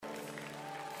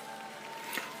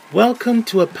Welcome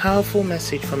to a powerful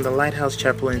message from the Lighthouse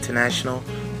Chapel International,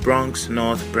 Bronx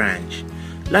North Branch.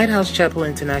 Lighthouse Chapel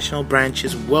International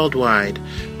branches worldwide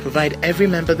provide every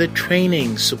member the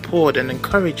training, support, and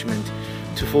encouragement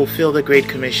to fulfill the Great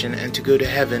Commission and to go to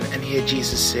heaven and hear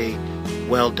Jesus say,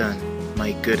 "Well done,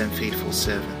 my good and faithful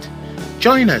servant."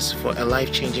 Join us for a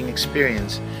life-changing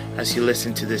experience as you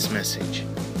listen to this message.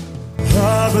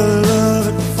 Our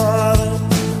beloved Father,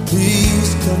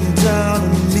 please come down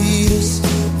and meet us.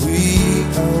 We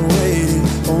are waiting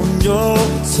on your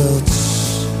touch.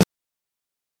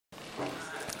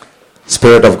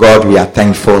 Spirit of God, we are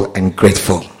thankful and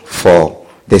grateful for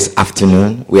this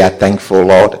afternoon. We are thankful,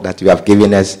 Lord, that you have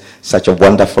given us such a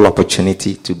wonderful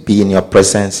opportunity to be in your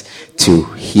presence, to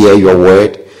hear your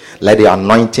word. Let your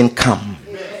anointing come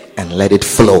and let it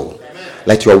flow.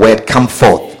 Let your word come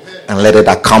forth and let it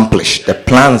accomplish the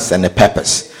plans and the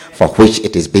purpose for which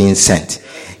it is being sent.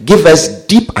 Give us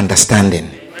deep understanding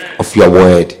of your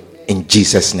word in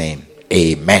Jesus' name.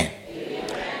 Amen.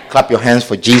 Clap your hands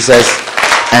for Jesus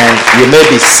and you may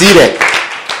be seated.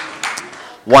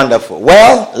 Wonderful.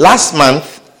 Well, last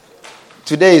month,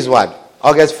 today is what?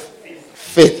 August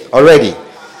 5th already.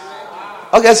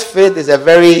 August 5th is a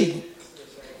very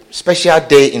special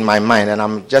day in my mind, and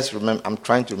I'm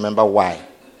trying to remember why.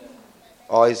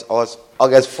 Or it's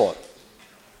August 4th.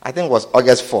 I think it was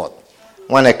August 4th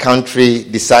when a country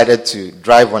decided to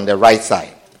drive on the right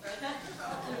side.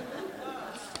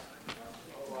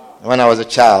 When I was a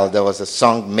child, there was a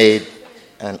song made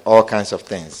and all kinds of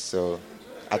things. So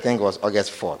I think it was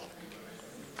August 4th.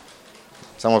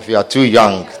 Some of you are too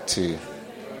young to.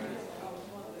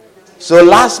 So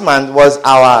last month was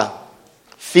our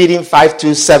Feeding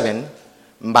 527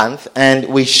 month, and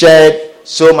we shared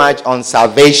so much on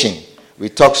salvation. We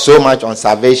talked so much on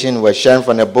salvation. We're sharing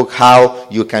from the book how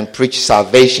you can preach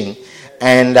salvation.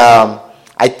 And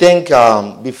I think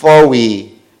before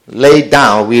we lay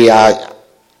down, we are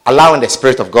allowing the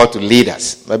Spirit of God to lead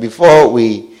us. But before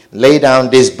we lay down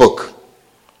this book,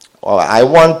 I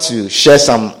want to share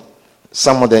some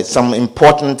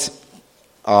important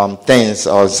things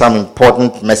or some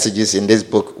important messages in this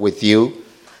book with you.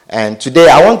 And today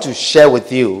I want to share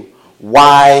with you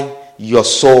why your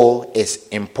soul is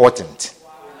important.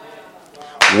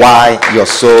 Why your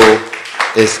soul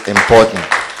is important.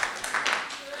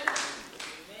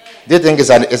 Do you think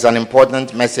it's an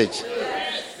important message?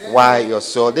 Why your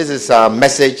soul? This is a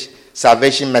message,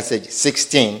 salvation message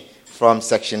 16 from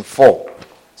section 4.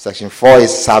 Section 4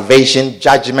 is salvation,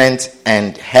 judgment,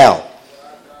 and hell.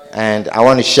 And I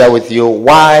want to share with you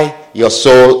why your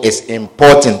soul is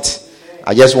important.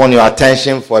 I just want your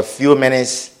attention for a few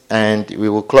minutes and we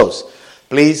will close.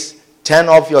 Please turn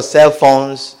off your cell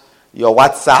phones, your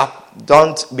WhatsApp.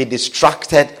 Don't be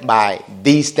distracted by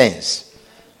these things.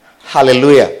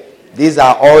 Hallelujah. These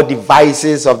are all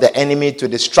devices of the enemy to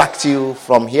distract you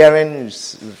from hearing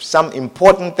some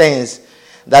important things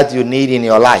that you need in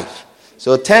your life.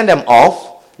 So turn them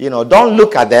off. Don't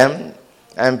look at them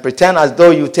and pretend as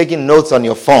though you're taking notes on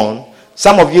your phone.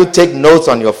 Some of you take notes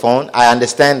on your phone. I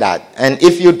understand that. And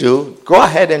if you do, go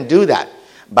ahead and do that.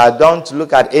 But don't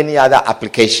look at any other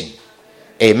application.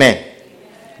 Amen.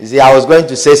 You see, I was going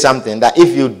to say something that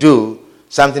if you do,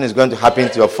 something is going to happen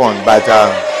to your phone. But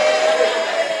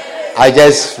I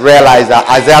just realized that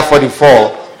Isaiah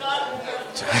 44.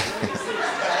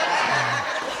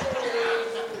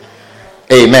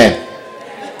 Amen.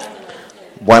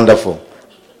 Wonderful.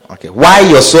 Okay, why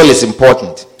your soul is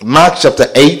important. Mark chapter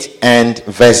 8 and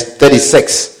verse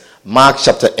 36. Mark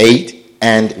chapter 8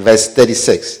 and verse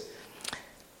 36.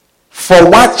 For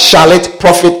what shall it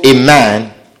profit a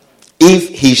man if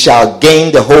he shall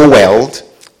gain the whole world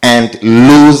and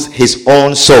lose his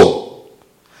own soul?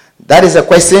 That is a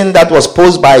question that was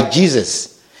posed by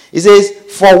Jesus. He says,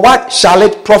 for what shall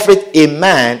it profit a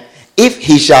man if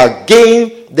he shall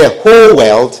gain the whole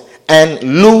world and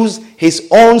lose his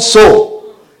own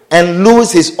soul? And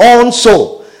lose his own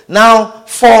soul. Now,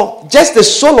 for just the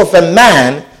soul of a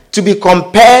man to be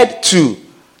compared to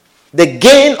the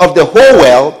gain of the whole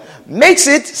world makes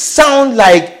it sound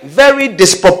like very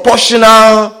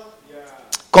disproportional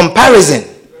comparison.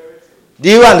 Do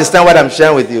you understand what I'm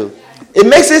sharing with you? It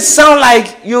makes it sound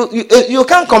like you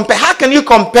can't compare. How can you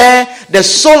compare the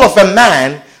soul of a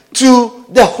man to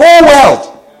the whole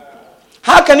world?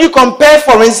 How can you compare,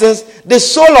 for instance, the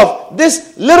soul of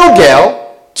this little girl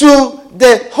to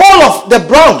the whole of the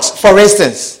Bronx, for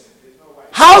instance?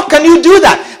 How can you do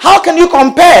that? How can you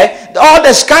compare all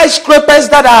the skyscrapers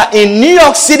that are in New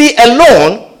York City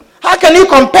alone? How can you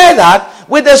compare that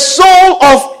with the soul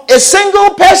of a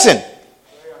single person?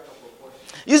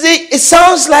 You see, it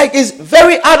sounds like it's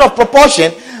very out of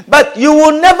proportion But you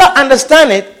will never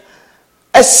understand it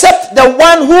except the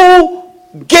one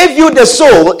who gave you the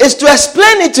soul is to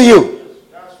explain it to you.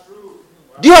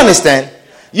 Do you understand?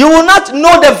 You will not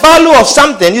know the value of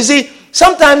something. You see,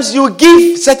 sometimes you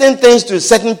give certain things to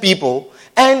certain people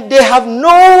and they have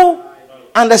no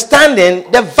understanding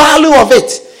the value of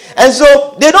it. And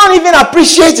so they don't even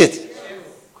appreciate it.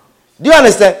 Do you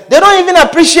understand? They don't even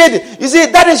appreciate it. You see,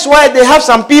 that is why they have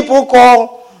some people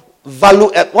called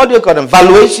what do you call them?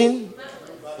 Valuation?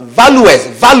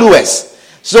 Valuers.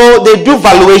 So they do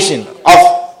valuation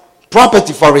of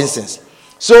property, for instance.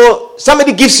 So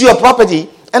somebody gives you a property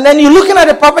and then you're looking at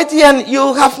the property and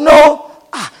you have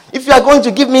if you are going to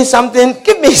give me something,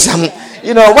 give me some,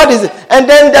 what is it? And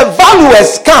then the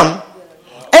valuers come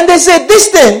and they say, this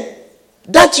thing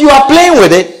that you are playing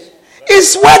with it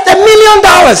is worth $1 million.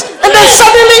 And then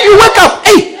suddenly you wake up,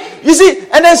 you see,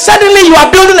 and then suddenly you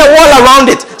are building a wall around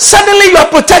it. Suddenly you are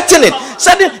protecting it.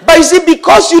 But you see,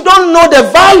 because you don't know the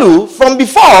value from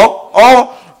before,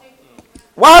 or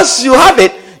whilst you have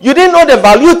it, you didn't know the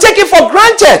value, you take it for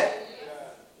granted.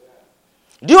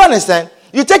 Do you understand?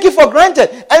 You take it for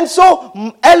granted. And so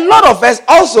a lot of us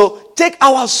also take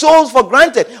our souls for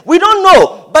granted. We don't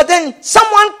know. But then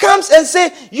someone comes and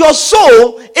says, your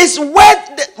soul is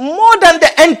worth more than the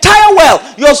entire world.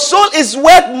 Your soul is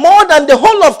worth more than the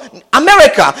whole of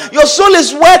America. Your soul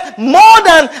is worth more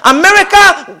than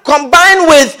America combined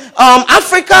with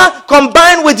Africa,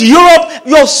 combined with Europe.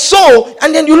 Your soul.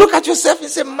 And then you look at yourself and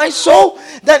say, my soul.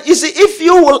 Then you see, if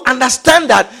you will understand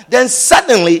that, then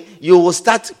suddenly you will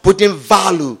start putting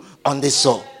value on this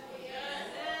soul.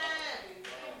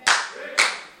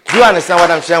 Do you understand what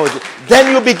I'm sharing with you?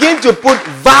 Then you begin to put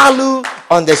value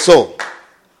on the soul.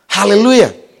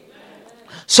 Hallelujah.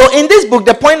 So in this book,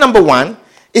 the point number 1,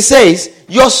 it says,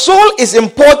 your soul is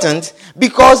important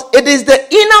because it is the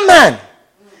inner man,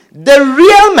 the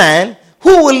real man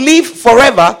who will live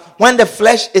forever when the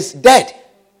flesh is dead.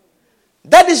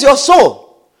 That is your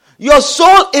soul. Your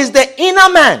soul is the inner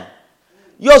man.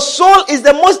 Your soul is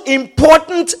the most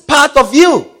important part of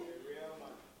you.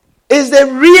 It's the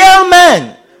real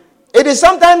man. It is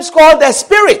sometimes called the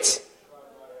spirit.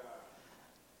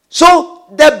 So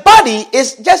the body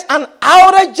is just an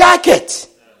outer jacket.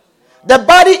 The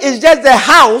body is just the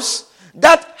house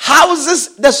that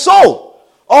houses the soul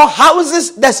or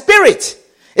houses the spirit.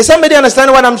 Is somebody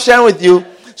understanding what I'm sharing with you?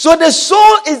 So the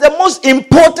soul is the most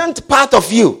important part of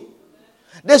you.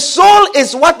 The soul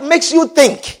is what makes you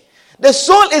think. The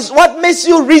soul is what makes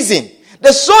you reason.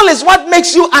 The soul is what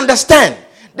makes you understand.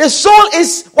 The soul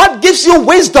is what gives you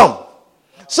wisdom.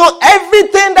 So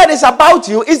everything that is about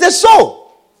you is the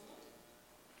soul.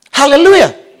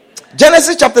 Hallelujah.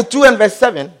 Genesis chapter 2 and verse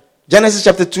 7. Genesis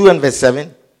chapter 2 and verse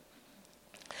 7.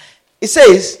 It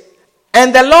says,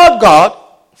 and the Lord God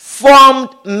formed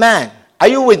man. Are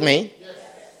you with me? Yes.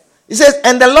 It says,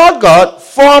 and the Lord God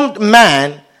formed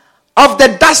man of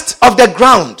the dust of the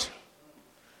ground.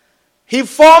 He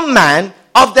formed man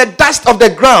of the dust of the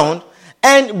ground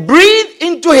and breathed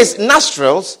into his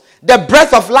nostrils the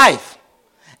breath of life.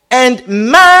 And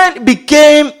man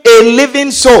became a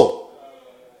living soul.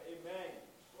 Amen.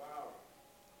 Wow.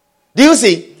 Do you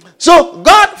see? So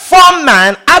God formed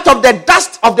man out of the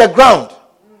dust of the ground.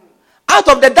 Out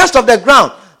of the dust of the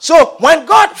ground. So when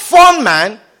God formed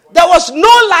man, there was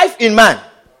no life in man.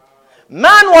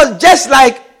 Man was just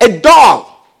like a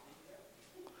doll.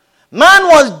 Man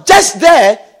was just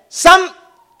there, some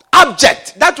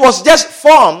object that was just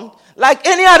formed like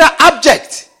any other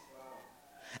object.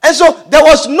 And so there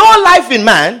was no life in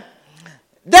man.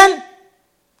 Then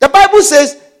the Bible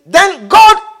says, then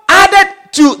God added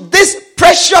to this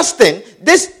precious thing,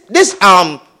 this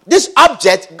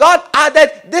object, God added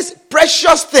this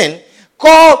precious thing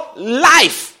called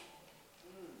life.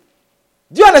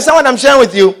 Do you understand what I'm sharing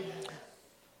with you?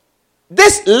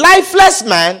 This lifeless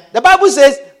man, the Bible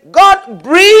says, God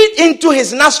breathed into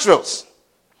his nostrils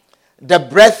the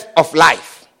breath of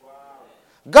life.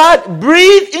 God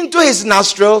breathed into his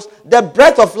nostrils the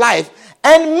breath of life,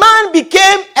 and man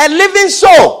became a living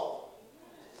soul.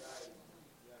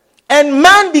 And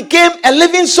man became a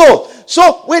living soul.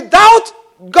 So without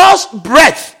God's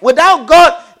breath, without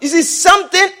God, you see,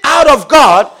 something out of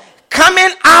God coming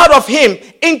out of him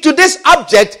into this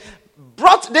object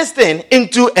brought this thing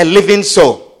into a living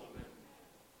soul.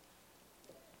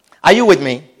 Are you with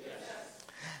me?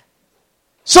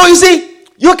 So you see,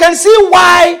 you can see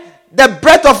why the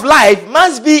breath of life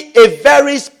must be a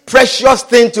very precious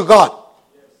thing to God.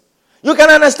 You can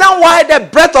understand why the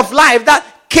breath of life that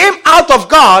came out of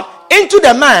God into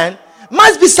the man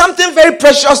must be something very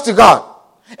precious to God.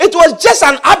 It was just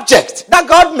an object that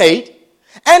God made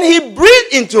and he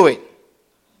breathed into it.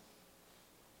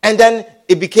 And then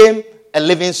it became a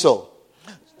living soul.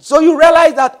 So you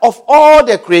realize that of all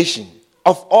the creation,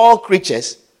 of all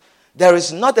creatures, there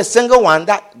is not a single one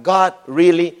that God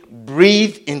really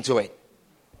breathed into it.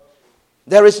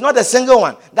 There is not a single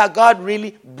one that God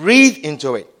really breathed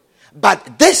into it.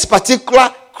 But this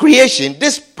particular creation,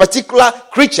 this particular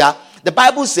creature, the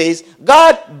Bible says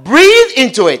God breathed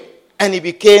into it and it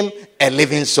became a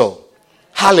living soul.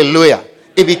 Hallelujah.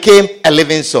 It became a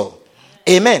living soul.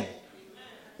 Amen.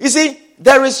 You see,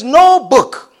 there is no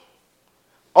book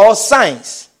or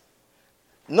science,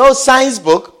 no science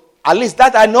book, at least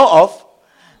that I know of,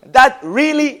 that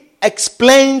really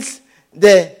explains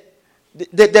the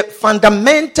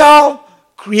fundamental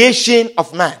creation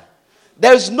of man.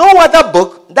 There is no other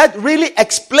book that really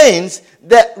explains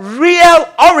the real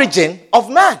origin of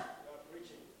man.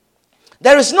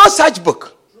 There is no such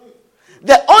book.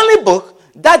 The only book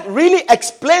that really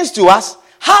explains to us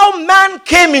how man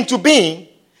came into being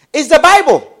is the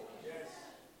Bible.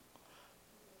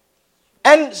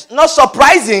 And not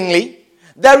surprisingly,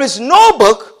 there is no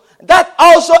book that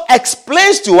also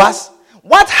explains to us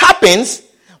what happens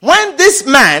when this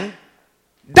man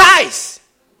dies.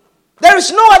 There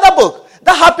is no other book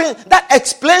that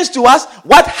explains to us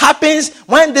what happens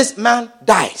when this man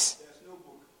dies,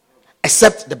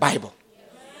 except the Bible.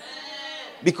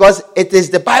 Because it is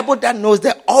the Bible that knows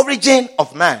the origin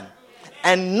of man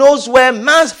and knows where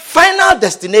man's final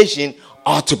destination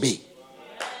ought to be.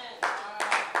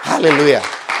 Hallelujah.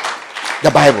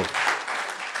 The Bible.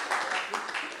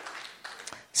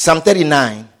 Psalm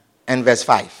 39 and verse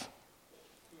 5.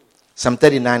 Psalm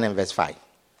 39 and verse 5.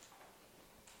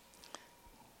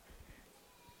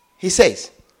 He says,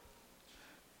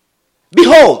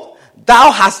 "Behold,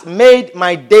 thou hast made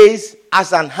my days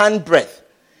as an handbreadth,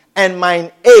 and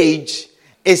mine age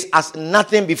is as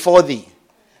nothing before thee.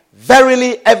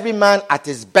 Verily, every man at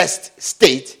his best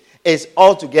state is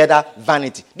altogether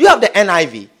vanity." Do you have the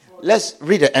NIV? Let's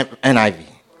read the NIV.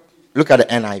 Look at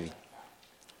the NIV.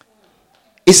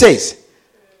 It says,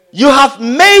 "You have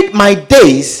made my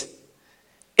days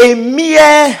a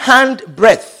mere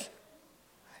handbreadth.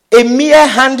 A mere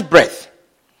handbreadth.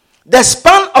 The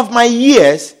span of my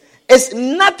years is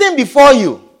nothing before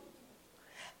you.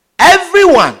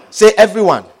 Everyone," say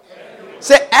everyone.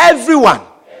 Say everyone,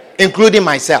 including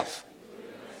myself.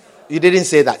 You didn't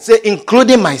say that. Say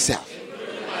including myself.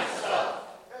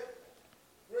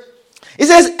 It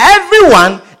says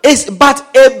everyone is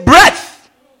but a breath.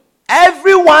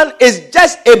 Everyone is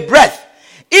just a breath.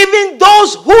 Even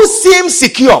those who seem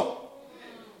secure.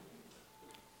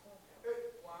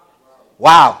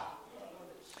 Wow.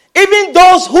 Even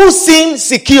those who seem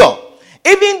secure.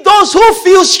 Even those who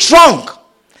feel strong.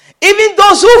 Even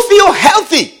those who feel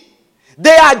healthy.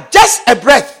 They are just a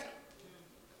breath.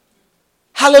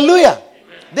 Hallelujah.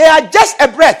 They are just a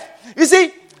breath. You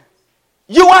see,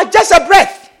 you are just a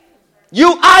breath.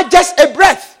 You are just a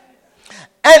breath.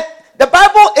 And the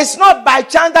Bible is not by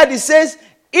chance that it says,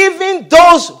 even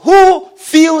those who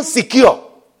feel secure.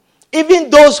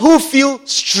 Even those who feel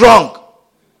strong.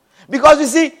 Because you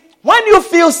see, when you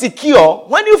feel secure,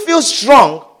 when you feel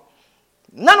strong,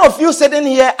 none of you sitting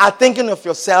here are thinking of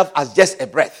yourself as just a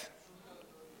breath.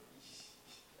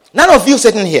 None of you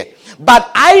sitting here. But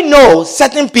I know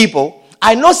certain people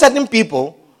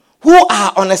who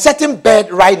are on a certain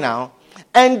bed right now,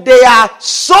 and they are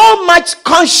so much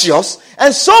conscious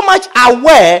and so much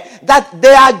aware that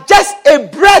they are just a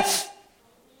breath.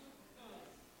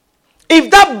 If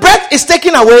that breath is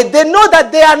taken away, they know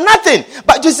that they are nothing.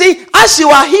 But you see, as you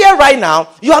are here right now,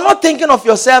 you are not thinking of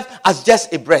yourself as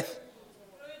just a breath.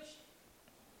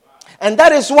 And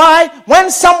that is why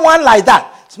when someone like that,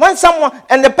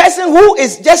 and the person who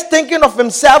is just thinking of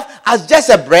himself as just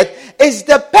a breath, is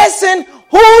the person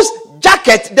whose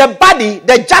jacket,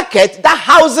 the jacket that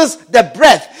houses the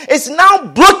breath is now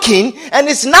broken and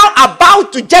is now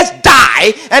about to just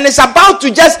die and is about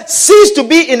to just cease to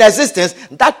be in existence.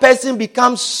 That person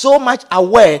becomes so much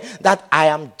aware that I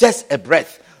am just a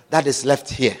breath that is left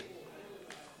here.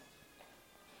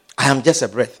 I am just a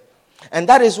breath. And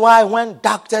that is why when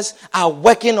doctors are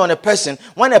working on a person,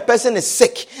 when a person is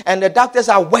sick and the doctors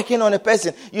are working on a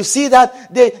person, you see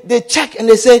that they check and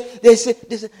they say,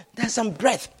 there's some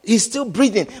breath. He's still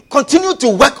breathing. Continue to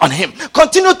work on him.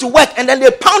 Continue to work. And then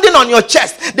they're pounding on your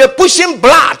chest. They're pushing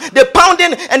blood. They're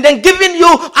pounding and then giving you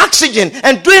oxygen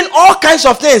and doing all kinds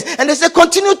of things. And they say,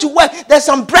 continue to work. There's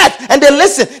some breath. And they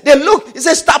listen. They look. They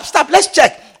say, stop, let's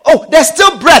check. Oh, there's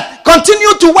still breath.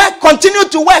 Continue to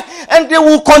work. And they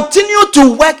will continue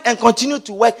to work and continue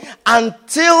to work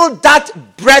until that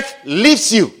breath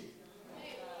leaves you.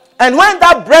 And when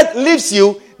that breath leaves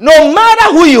you, no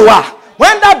matter who you are,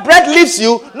 When that breath leaves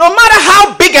you, no matter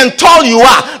how big and tall you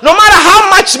are, no matter how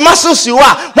much muscles you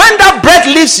are, when that breath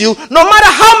leaves you, no matter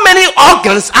how many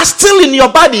organs are still in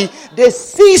your body, they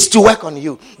cease to work on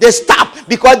you. They stop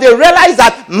because they realize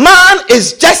that man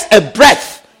is just a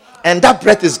breath, and that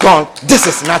breath is gone. This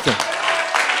is nothing.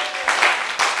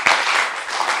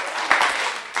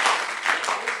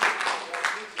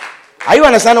 Are you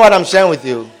understanding what I'm sharing with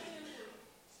you?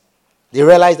 They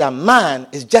realize that man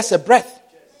is just a breath.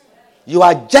 You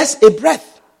are just a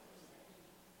breath.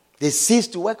 They cease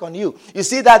to work on you. You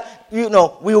see that,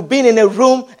 we've been in a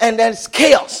room and there's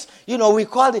chaos. We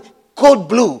call it code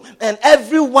blue. And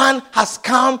everyone has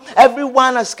come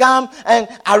and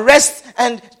arrest,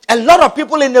 and a lot of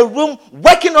people in the room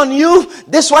working on you.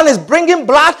 This one is bringing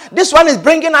blood. This one is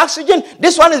bringing oxygen.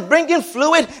 This one is bringing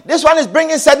fluid. This one is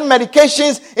bringing certain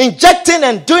medications, injecting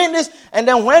and doing this. And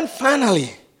then when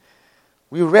finally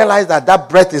we realize that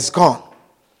breath is gone,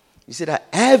 you see that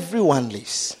everyone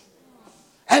leaves.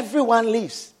 Everyone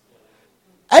leaves.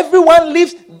 Everyone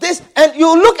leaves this. And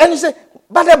you look and you say,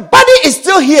 but the body is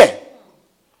still here.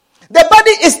 The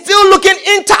body is still looking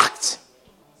intact.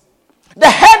 The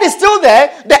head is still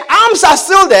there. The arms are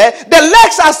still there. The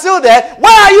legs are still there.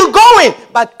 Where are you going?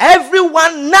 But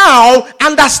everyone now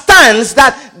understands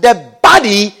that the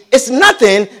body is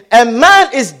nothing. A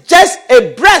man is just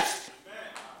a breath.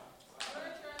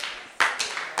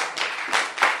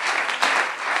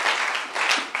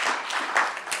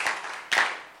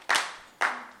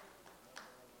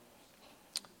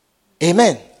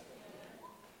 Amen.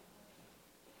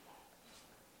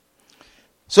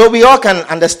 So we all can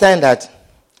understand that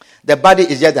the body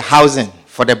is just the housing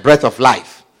for the breath of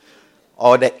life,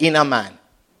 or the inner man,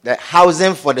 the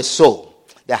housing for the soul,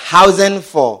 the housing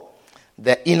for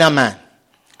the inner man.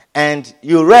 And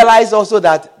you realize also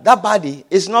that that body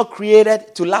is not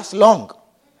created to last long.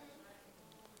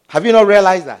 Have you not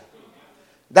realized that?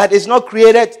 That it's not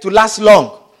created to last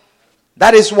long.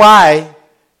 That is why,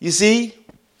 you see,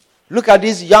 look at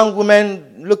these young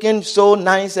women looking so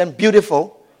nice and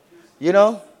beautiful.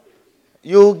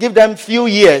 You give them few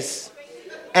years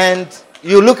and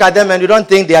you look at them and you don't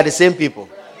think they are the same people.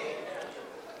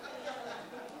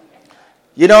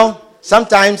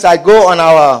 Sometimes I go on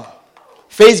our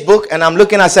Facebook and I'm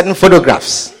looking at certain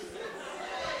photographs.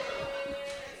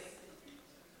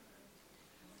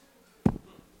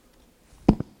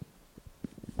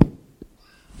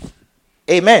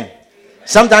 Amen.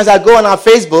 Sometimes I go on our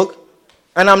Facebook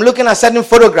and I'm looking at certain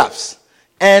photographs.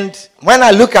 And when I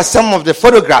look at some of the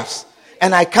photographs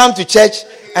and I come to church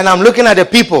and I'm looking at the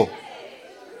people,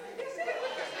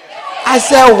 I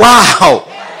say, wow,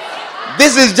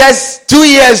 this is just 2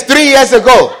 years, 3 years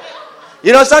ago.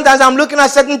 Sometimes I'm looking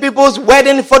at certain people's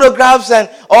wedding photographs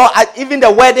or even the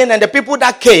wedding and the people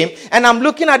that came, and I'm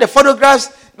looking at the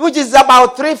photographs which is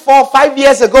about 3, 4, 5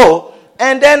 years ago.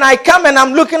 And then I come and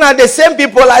I'm looking at the same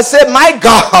people. I say, my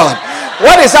God,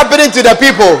 what is happening to the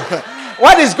people?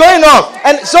 What is going on?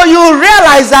 And so you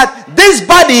realize that this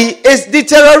body is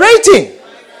deteriorating.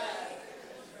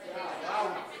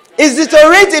 It's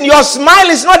deteriorating. Your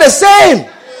smile is not the same.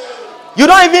 You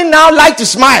don't even now like to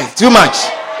smile too much.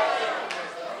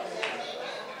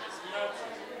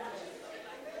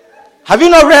 Have you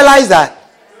not realized that?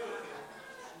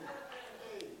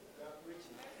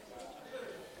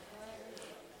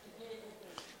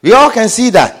 We all can see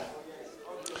that.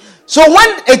 So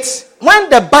when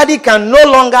the body can no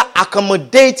longer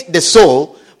accommodate the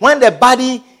soul, when the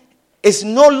body is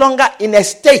no longer in a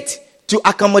state to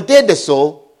accommodate the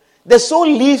soul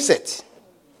leaves it.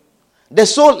 The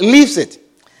soul leaves it.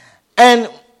 And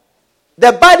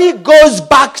the body goes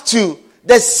back to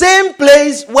the same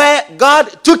place where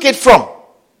God took it from.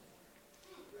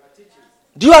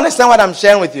 Do you understand what I'm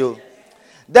sharing with you?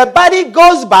 The body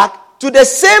goes back to the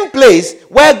same place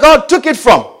where God took it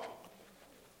from.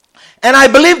 And I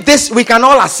believe this we can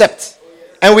all accept.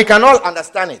 And we can all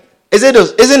understand it. Isn't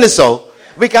it so?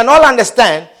 We can all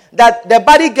understand that the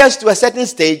body gets to a certain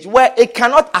stage where it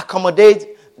cannot accommodate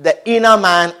the inner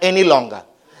man any longer.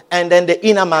 And then the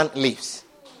inner man leaves.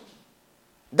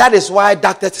 That is why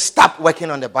doctors stop working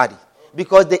on the body.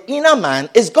 Because the inner man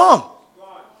is gone.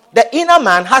 The inner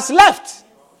man has left.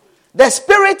 The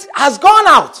spirit has gone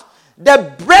out.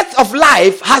 The breath of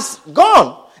life has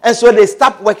gone. And so they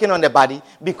stop working on the body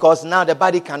because now the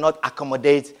body cannot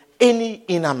accommodate any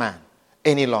inner man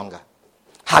any longer.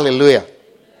 Hallelujah.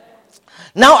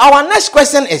 Now our next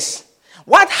question is,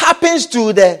 what happens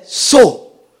to the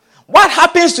soul? What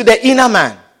happens to the inner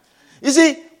man? You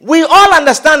see, we all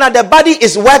understand that the body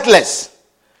is worthless.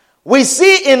 We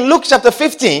see in Luke chapter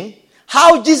 15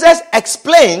 how Jesus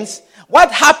explains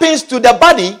what happens to the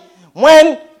body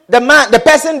when the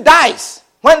person dies,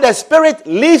 when the spirit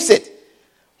leaves it,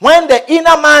 when the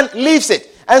inner man leaves it.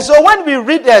 And so when we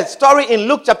read the story in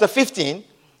Luke chapter 15,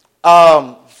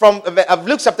 from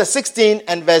Luke chapter 16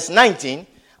 and verse 19,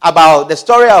 about the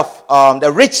story of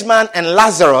the rich man and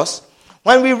Lazarus,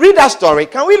 when we read that story,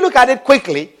 can we look at it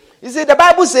quickly? You see, the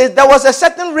Bible says there was a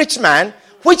certain rich man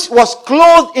which was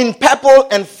clothed in purple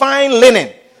and fine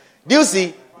linen. Do you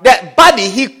see? That body,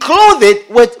 he clothed it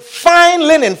with fine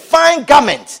linen, fine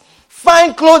garments,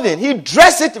 fine clothing. He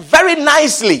dressed it very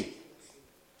nicely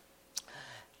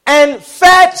and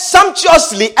fed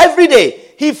sumptuously every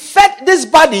day. He fed this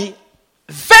body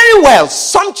very well,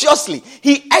 sumptuously.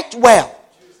 He ate well.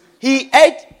 He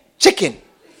ate chicken,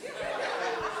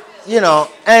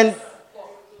 and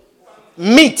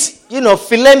meat,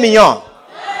 filet mignon,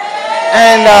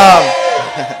 and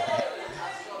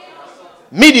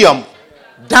medium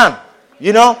done,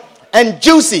 and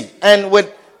juicy, and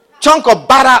with chunk of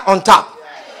butter on top.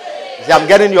 See, I'm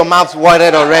getting your mouths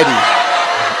watered already.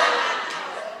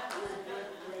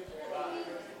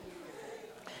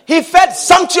 He fed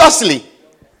sumptuously.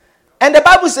 And the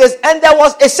Bible says, and there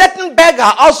was a certain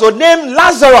beggar also named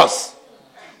Lazarus,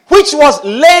 which was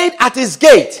laid at his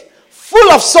gate,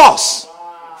 full of sauce.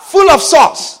 Full of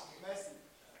sauce.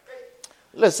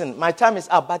 Listen, my time is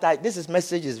up, but this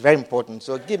message is very important,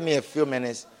 so give me a few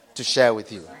minutes to share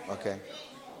with you, okay?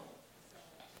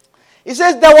 He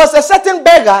says, there was a certain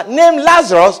beggar named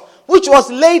Lazarus, which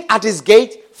was laid at his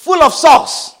gate, full of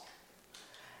sauce,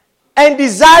 and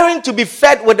desiring to be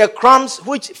fed with the crumbs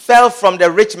which fell from the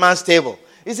rich man's table.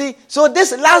 You see, so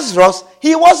this Lazarus,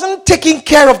 he wasn't taking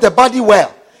care of the body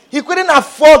well. He couldn't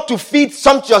afford to feed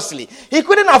sumptuously. He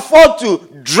couldn't afford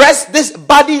to dress this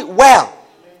body well.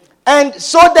 And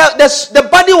so the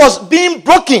body was being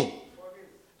broken.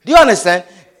 Do you understand?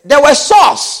 There were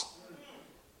sores.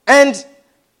 And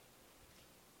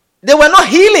they were not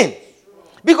healing.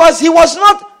 Because he was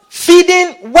not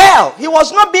feeding well. He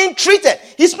was not being treated.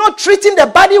 He's not treating the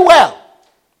body well.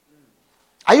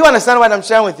 Are you understanding what I'm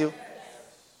sharing with you?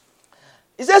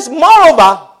 He says,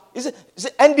 moreover,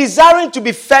 and desiring to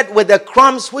be fed with the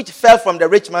crumbs which fell from the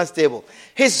rich man's table.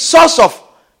 His source of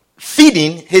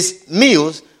feeding, his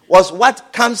meals, was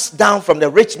what comes down from the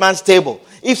rich man's table.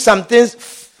 If some things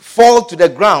fall to the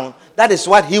ground, that is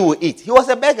what he will eat. He was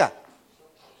a beggar.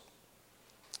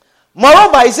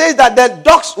 Moreover, he says that the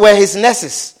dogs were his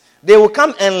nurses. They will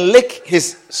come and lick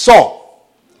his sore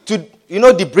to,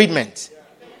 debridement.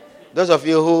 Those of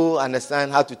you who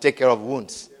understand how to take care of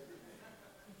wounds.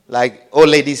 Like old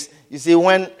ladies, you see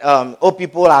when old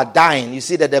people are dying, you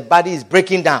see that the body is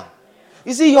breaking down.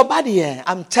 You see your body here,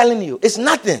 I'm telling you, it's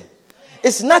nothing.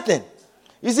 It's nothing.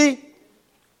 You see,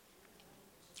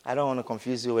 I don't want to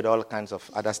confuse you with all kinds of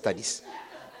other studies.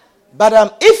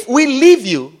 But if we leave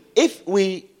you,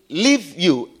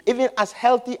 even as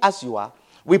healthy as you are,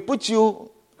 we put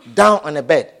you down on a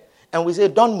bed and we say,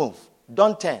 don't move,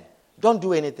 don't turn, don't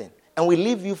do anything. And we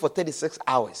leave you for 36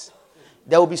 hours.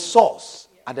 There will be sores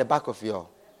at the back of your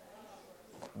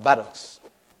buttocks.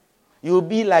 You will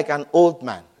be like an old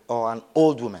man or an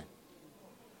old woman.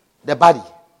 The body.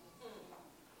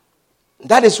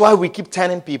 That is why we keep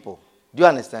telling people, do you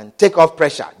understand? Take off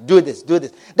pressure. Do this, do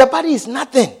this. The body is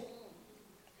nothing.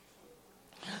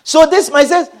 So this man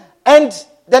says, and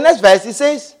the next verse, he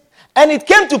says, and it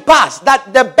came to pass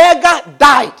that the beggar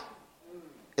died.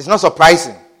 It's not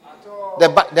surprising.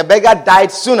 The beggar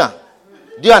died sooner.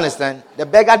 Do you understand? The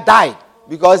beggar died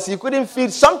because he couldn't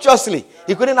feed sumptuously.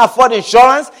 He couldn't afford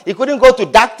insurance. He couldn't go to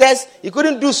doctors. He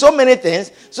couldn't do so many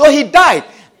things. So he died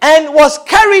and was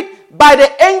carried by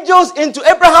the angels into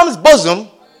Abraham's bosom.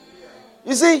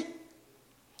 You see,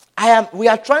 we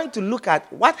are trying to look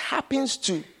at what happens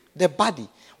to the body,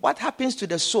 what happens to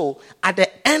the soul at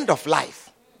the end of life.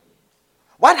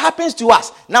 What happens to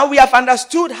us? Now we have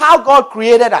understood how God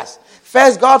created us.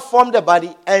 First, God formed the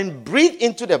body and breathed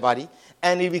into the body,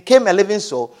 and it became a living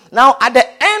soul. Now, at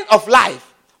the end of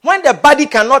life, when the body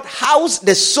cannot house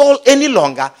the soul any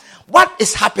longer, what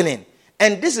is happening?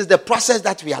 And this is the process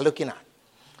that we are looking at.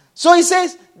 So he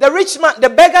says, the rich man, the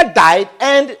beggar died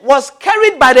and was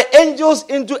carried by the angels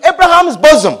into Abraham's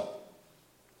bosom.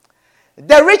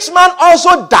 The rich man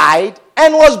also died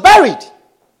and was buried.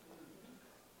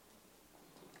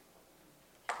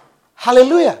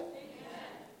 Hallelujah.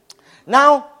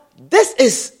 Now, this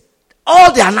is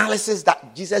all the analysis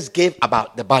that Jesus gave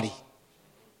about the body.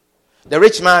 The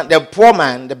rich man, the poor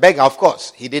man, the beggar, of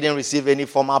course, he didn't receive any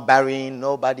formal burying.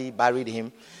 Nobody buried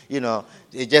him.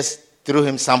 They just threw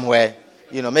him somewhere,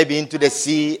 maybe into the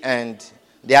sea, and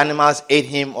the animals ate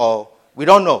him, or we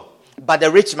don't know. But the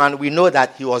rich man, we know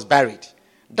that he was buried.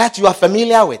 That you are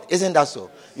familiar with, isn't that so?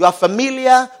 You are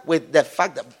familiar with the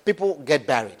fact that people get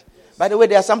buried. By the way,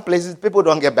 there are some places people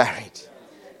don't get buried.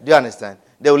 Do you understand?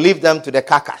 They will leave them to the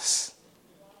carcass.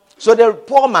 So the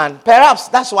poor man, perhaps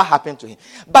that's what happened to him.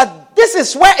 But this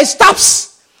is where it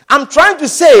stops. I'm trying to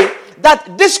say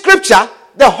that this scripture,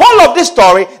 the whole of this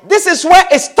story, this is where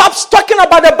it stops talking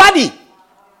about the body.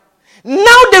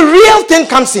 Now the real thing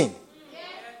comes in.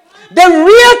 The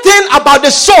real thing about the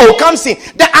soul comes in.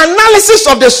 The analysis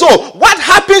of the soul. What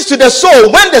happens to the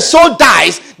soul when the soul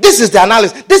dies? This is the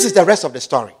analysis. This is the rest of the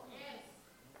story.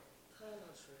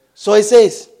 So it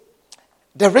says,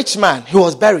 the rich man, he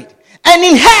was buried. And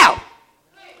in hell,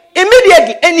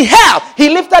 immediately in hell, he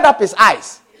lifted up his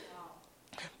eyes,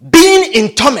 being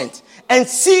in torment, and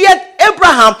seeth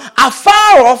Abraham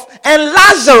afar off and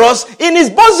Lazarus in his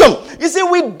bosom. You see,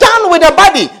 we're done with the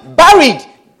body, buried,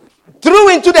 threw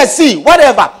into the sea,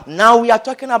 whatever. Now we are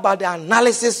talking about the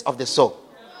analysis of the soul.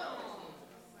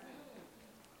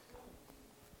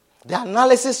 The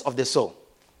analysis of the soul.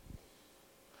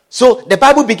 So the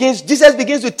Bible Jesus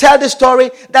begins to tell the story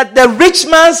that the rich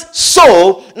man's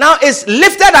soul now is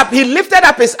lifted up. He lifted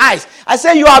up his eyes. I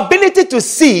say your ability to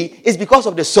see is because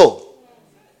of the soul.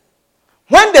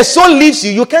 When the soul leaves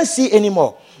you, you can't see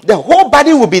anymore. The whole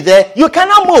body will be there. You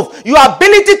cannot move. Your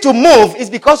ability to move is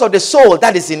because of the soul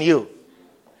that is in you.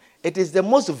 It is the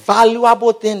most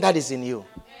valuable thing that is in you.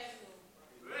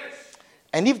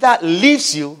 And if that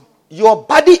leaves you, your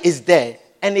body is there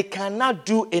and it cannot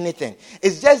do anything.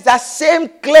 It's just that same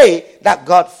clay that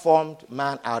God formed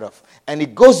man out of. And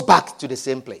it goes back to the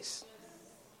same place.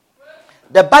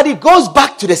 The body goes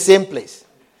back to the same place.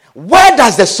 Where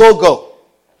does the soul go?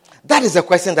 That is the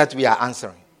question that we are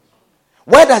answering.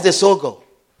 Where does the soul go?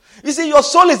 You see, your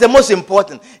soul is the most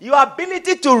important. Your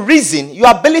ability to reason,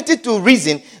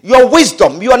 your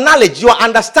wisdom, your knowledge, your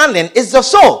understanding is the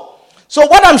soul. So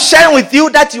what I'm sharing with you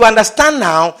that you understand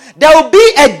now, there will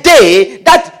be a day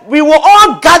that we will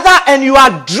all gather and you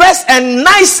are dressed and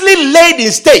nicely laid in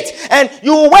state. And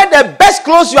you will wear the best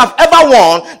clothes you have ever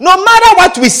worn. No matter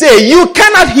what we say, you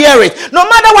cannot hear it. No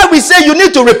matter what we say, you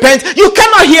need to repent. You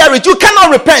cannot hear it. You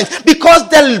cannot repent because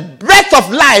the breath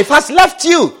of life has left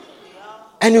you.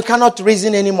 And you cannot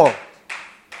reason anymore.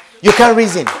 You can't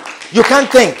reason. You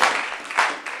can't think.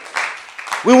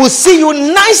 We will see you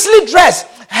nicely dressed.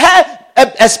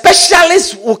 A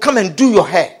specialist will come and do your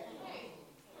hair.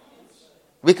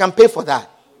 We can pay for that.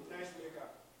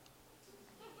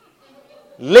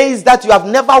 Lace that you have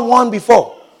never worn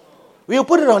before. We will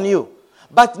put it on you.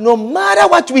 But no matter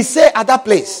what we say at that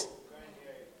place,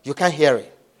 you can't hear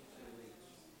it.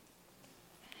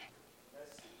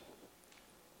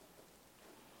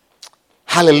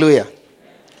 Hallelujah.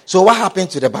 So what happened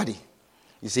to the body?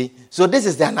 You see? So this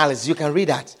is the analysis. You can read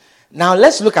that. Now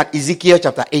let's look at Ezekiel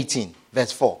chapter 18,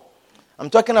 verse 4. I'm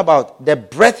talking about the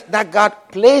breath that God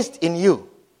placed in you.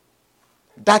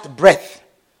 That breath,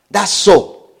 that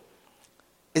soul.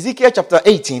 Ezekiel chapter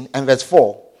 18 and verse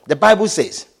 4, the Bible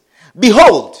says,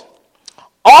 behold,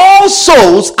 all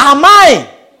souls are mine.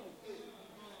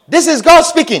 This is God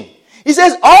speaking. He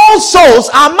says, all souls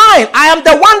are mine. I am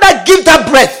the one that gives that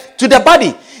breath to the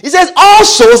body. He says, all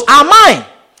souls are mine.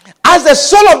 As the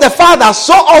soul of the Father,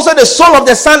 so also the soul of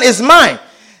the Son is mine.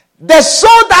 The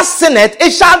soul that sinneth,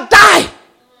 it shall die.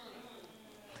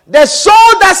 The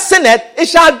soul that sinneth, it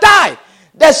shall die.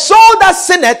 The soul that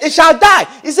sinneth, it shall die.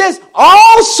 He says,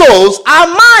 all souls are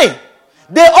mine.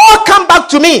 They all come back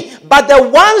to me. But the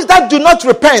ones that do not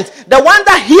repent, the ones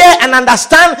that hear and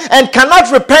understand and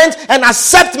cannot repent and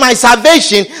accept my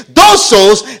salvation, those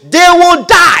souls, they will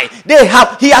die.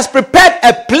 He has prepared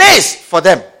a place for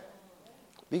them.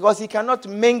 Because he cannot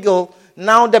mingle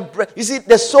now you see,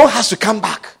 the soul has to come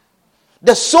back.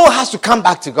 The soul has to come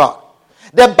back to God.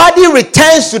 The body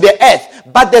returns to the earth.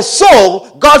 But the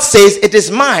soul, God says, it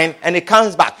is mine and it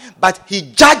comes back. But he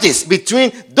judges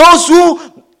between those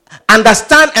who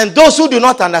understand and those who do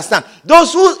not understand.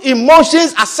 Those whose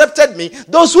emotions accepted me,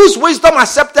 those whose wisdom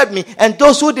accepted me, and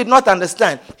those who did not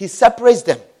understand. He separates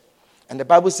them. And the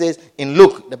Bible says in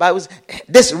Luke, the Bible says,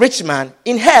 this rich man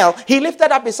in hell, he lifted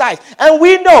up his eyes. And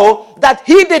we know that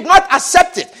he did not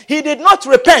accept it. He did not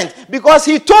repent because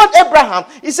he told Abraham,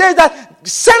 he says that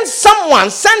send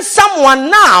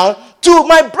someone now to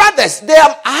my brothers.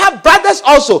 I have brothers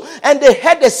also. And they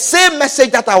heard the same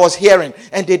message that I was hearing.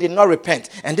 And they did not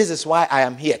repent. And this is why I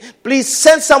am here. Please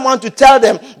send someone to tell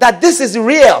them that this is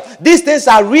real. These things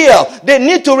are real. They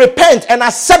need to repent and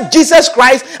accept Jesus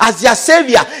Christ as their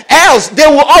Savior. Else, they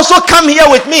will also come here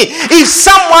with me. If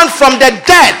someone from the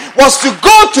dead was to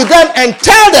go to them and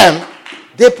tell them,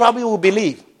 they probably will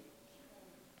believe.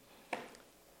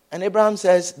 And Abraham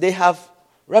says, they have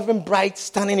Reverend Bright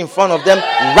standing in front of them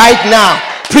right now,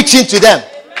 preaching to them.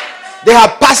 They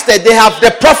have pastors, they have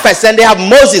the prophets, and they have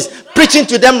Moses preaching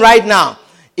to them right now.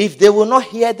 If they will not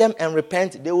hear them and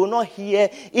repent, they will not hear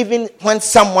even when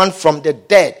someone from the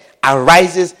dead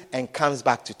arises and comes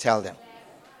back to tell them.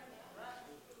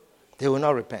 They will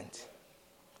not repent.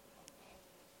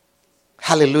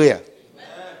 Hallelujah.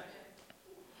 Amen.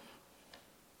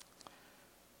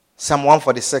 Psalm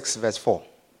 146 verse 4.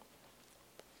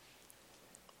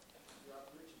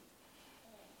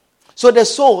 So the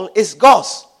soul is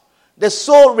God's. The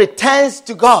soul returns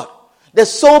to God. The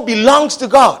soul belongs to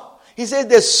God. He says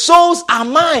the souls are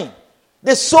mine.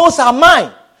 The souls are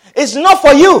mine. It's not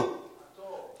for you.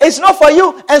 It's not for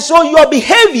you. And so your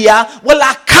behavior will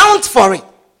account for it.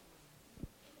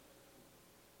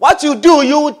 What you do,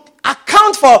 you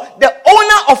account for the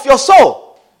owner of your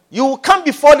soul. You will come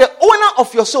before the owner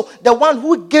of your soul, the one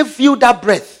who gave you that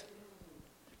breath.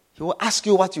 He will ask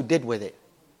you what you did with it.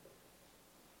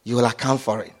 You will account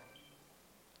for it.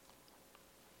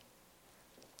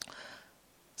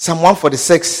 Psalm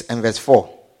 146 and verse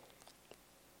 4.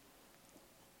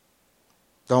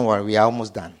 Don't worry, we are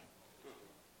almost done.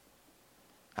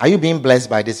 Are you being blessed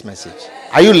by this message?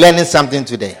 Are you learning something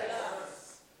today?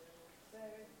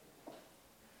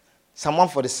 Psalm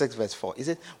 146 verse 4. Is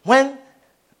it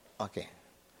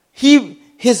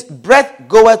his breath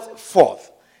goeth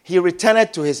forth, he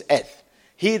returneth to his earth.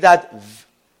 He that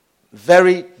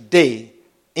very day,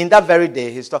 in that very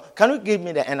day, his thought. Can you give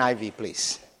me the NIV,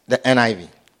 please? The NIV.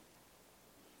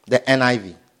 The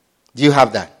NIV. Do you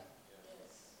have that?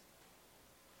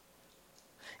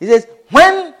 He says,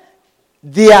 when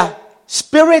their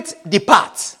spirit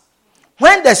departs,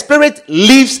 when the spirit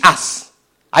leaves us.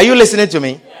 Are you listening to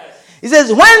me? Yes. He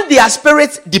says, when their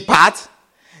spirits depart,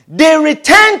 they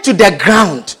return to the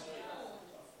ground.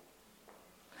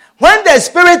 When the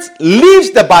spirit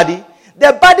leaves the body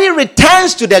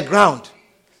returns to the ground.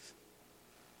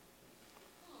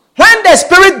 When the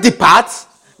spirit departs,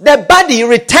 the body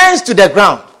returns to the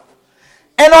ground.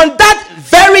 And on that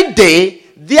very day,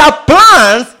 their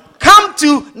plans come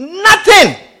to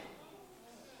nothing.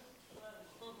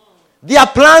 Their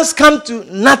plans come to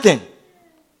nothing.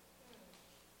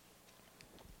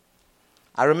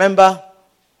 I remember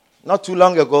not too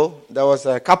long ago, there was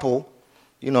a couple,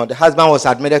 the husband was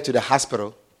admitted to the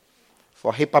hospital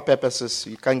for HIPAA purposes.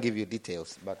 You can't give you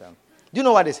details, but do you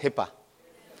know what is HIPAA?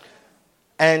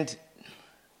 And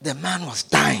the man was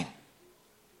dying.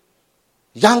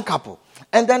 Young couple.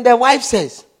 And then the wife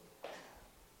says,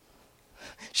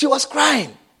 she was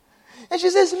crying. And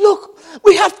she says, look,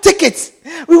 we have tickets.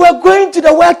 We were going to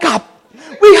the World Cup.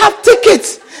 We have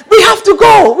tickets. We have to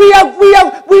go. We are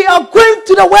going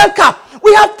to the World Cup.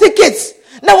 We have tickets.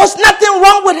 There was nothing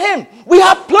wrong with him. We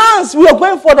have plans. We are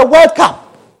going for the World Cup.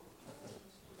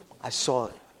 I saw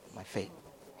my face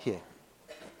here.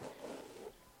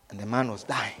 And the man was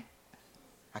dying.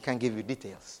 I can't give you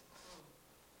details.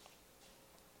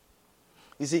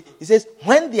 You see, he says,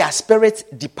 when their spirits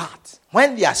depart,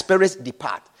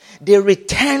 they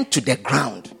return to the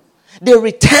ground. They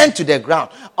return to the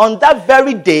ground. On that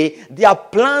very day, their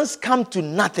plans come to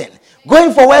nothing.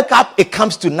 Going for World Cup, it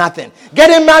comes to nothing.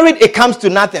 Getting married, it comes to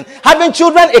nothing. Having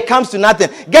children, it comes to nothing.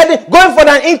 Going for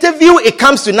an interview, it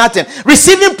comes to nothing.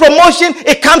 Receiving promotion,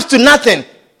 it comes to nothing.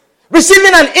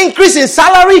 Receiving an increase in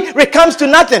salary, it comes to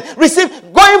nothing.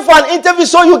 Going for an interview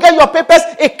so you get your papers,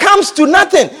 it comes to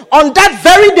nothing. On that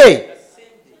very day,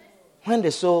 when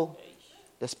the soul,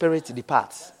 the spirit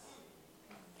departs,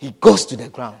 he goes to the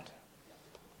ground.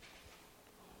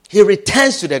 He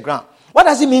returns to the ground. What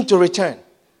does it mean to return?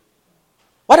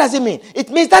 What does it mean? It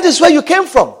means that is where you came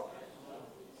from.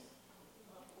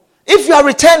 If you are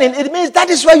returning, it means that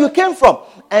is where you came from.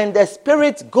 And the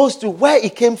spirit goes to where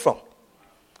it came from.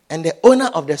 And the owner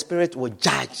of the spirit will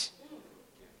judge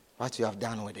what you have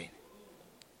done with it.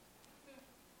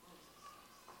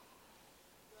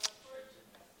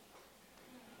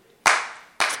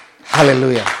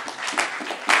 Hallelujah.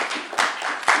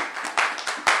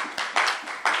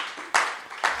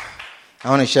 I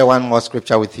want to share one more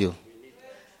scripture with you.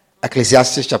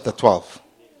 Ecclesiastes chapter 12.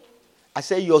 I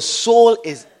say your soul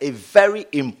is a very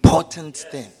important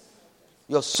thing.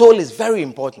 Your soul is very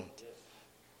important.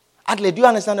 Adley, do you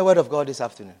understand the word of God this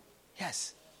afternoon?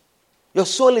 Yes. Your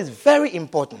soul is very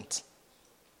important.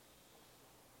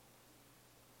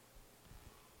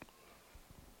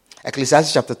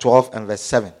 Ecclesiastes chapter 12 and verse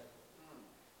 7.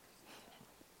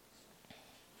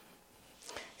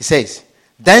 He says,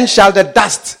 then shall the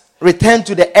dust return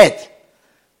to the earth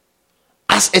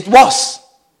as it was.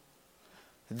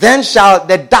 Then shall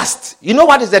the dust. You know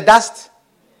what is the dust?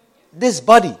 This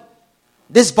body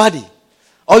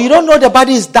Or you don't know the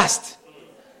body is dust.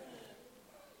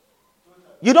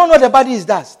 You don't know the body is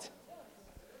dust.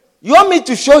 You want me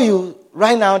to show you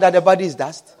right now that the body is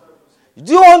dust?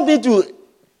 Do you want me to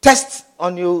test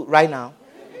on you right now?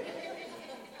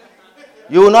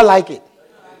 You will not like it.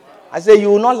 I say you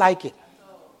will not like it.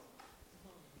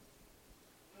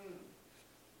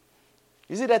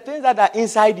 You see, the things that are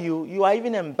inside you, you are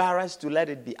even embarrassed to let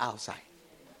it be outside.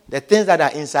 The things that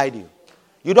are inside you.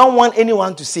 You don't want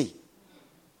anyone to see.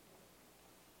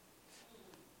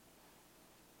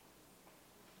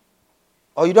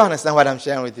 Or you don't understand what I'm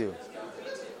sharing with you?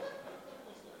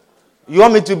 You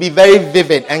want me to be very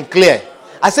vivid and clear.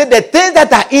 I said the things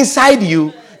that are inside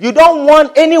you, you don't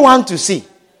want anyone to see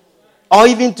or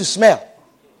even to smell.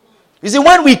 You see,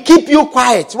 when we keep you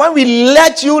quiet, when we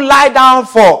let you lie down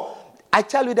for, I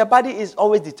tell you, the body is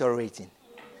always deteriorating.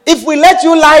 If we let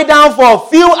you lie down for a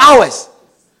few hours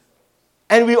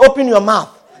and we open your mouth,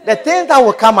 the things that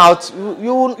will come out,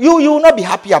 you will not be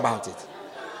happy about it.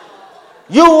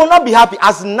 You will not be happy,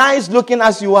 as nice looking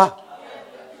as you are,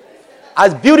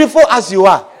 as beautiful as you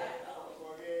are.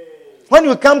 When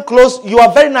you come close, you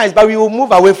are very nice, but we will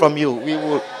move away from you.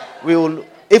 We will.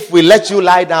 If we let you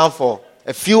lie down for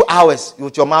a few hours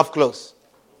with your mouth closed,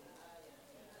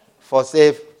 for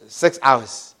say 6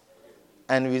 hours,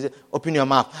 and we say, open your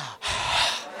mouth,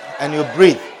 and you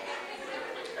breathe.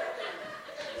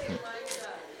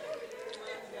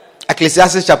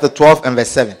 Ecclesiastes chapter 12 and verse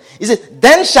 7. He says,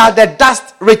 then shall the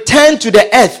dust return to the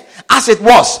earth as it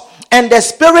was, and the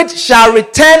spirit shall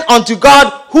return unto God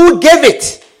who gave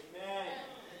it. Amen.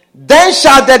 Then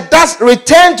shall the dust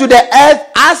return to the earth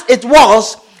as it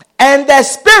was, and the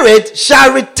spirit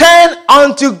shall return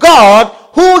unto God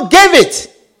who gave it.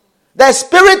 The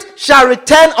spirit shall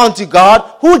return unto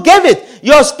God who gave it.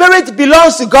 Your spirit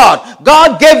belongs to God.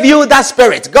 God gave you that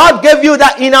spirit. God gave you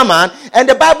that inner man. And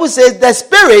the Bible says the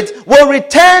spirit will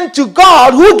return to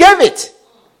God who gave it.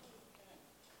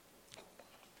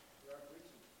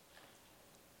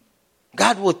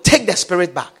 God will take the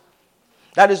spirit back.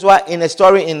 That is why in a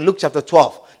story in Luke chapter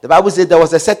 12, the Bible says there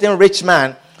was a certain rich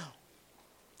man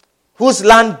whose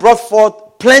land brought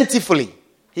forth plentifully.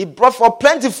 He brought forth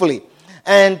plentifully.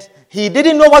 And he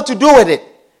didn't know what to do with it.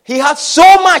 He had so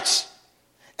much.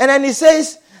 And then he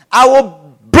says, I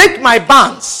will break my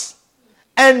barns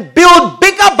and build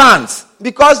bigger barns,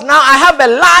 because now I have a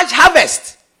large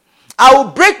harvest. I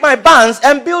will break my barns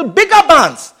and build bigger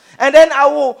barns. And then I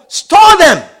will store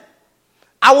them.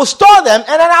 I will store them,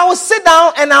 and then I will sit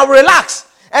down and I will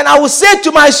relax. And I will say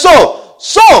to my soul,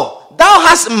 so thou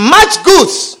hast much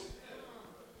goods.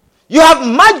 You have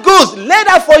much goods laid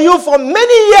out for you for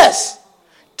many years.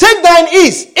 Take thine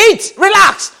ease. Eat.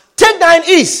 Relax. Take thine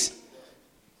ease.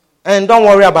 And don't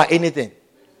worry about anything.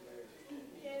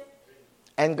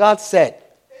 And God said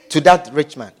to that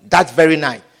rich man, that very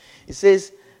night, he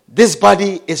says, this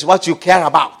body is what you care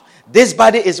about. This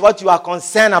body is what you are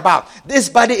concerned about. This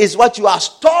body is what you are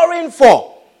storing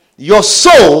for. Your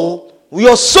soul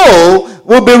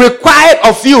will be required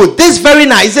of you this very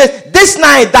night. He says, this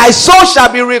night thy soul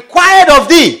shall be required of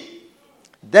thee.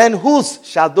 Then whose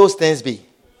shall those things be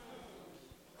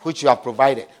which you have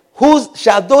provided? Whose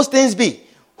shall those things be?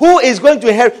 Who is going to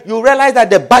inherit? You realize that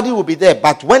the body will be there,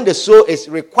 but when the soul is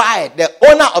required, the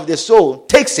owner of the soul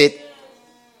takes it.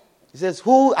 He says,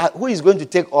 who is going to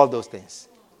take all those things?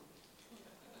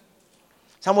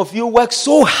 Some of you work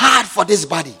so hard for this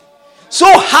body. So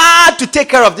hard to take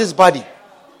care of this body.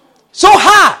 So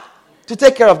hard to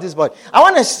take care of this body. I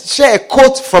want to share a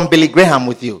quote from Billy Graham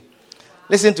with you.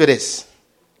 Listen to this.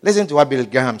 Listen to what Billy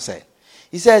Graham said.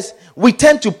 He says, we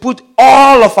tend to put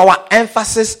all of our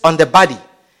emphasis on the body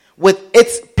with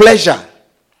its pleasure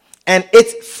and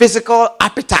its physical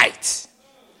appetite.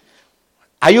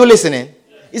 Are you listening?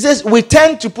 He says, we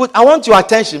tend to put, I want your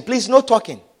attention. Please, no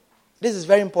talking. This is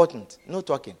very important. No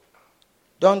talking.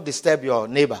 Don't disturb your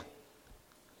neighbor.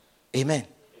 Amen.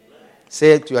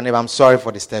 Say to your neighbor, I'm sorry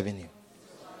for disturbing you.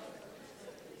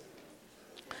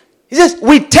 He says,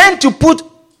 we tend to put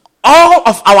all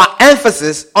of our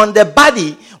emphasis on the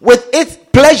body with its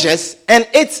pleasures and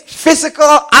its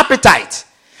physical appetite.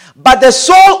 But the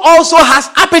soul also has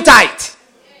appetite.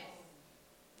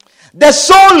 The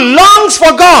soul longs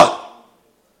for God.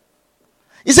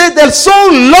 He said the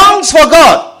soul longs for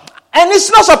God. And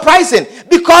it's not surprising,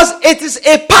 because it is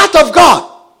a part of God.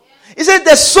 He said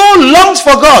the soul longs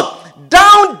for God.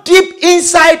 Down deep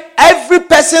inside every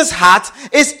person's heart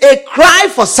is a cry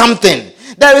for something.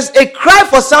 There is a cry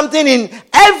for something in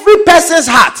every person's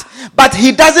heart, but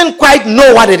he doesn't quite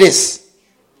know what it is.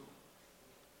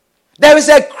 There is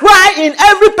a cry in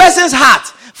every person's heart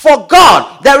for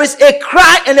God. There is a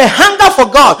cry and a hunger for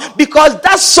God, because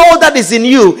that soul that is in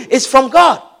you is from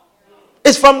God.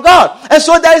 It's from God. And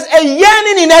so there is a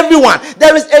yearning in everyone.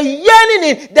 There is a yearning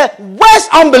in the worst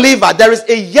unbeliever. There is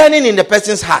a yearning in the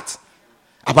person's heart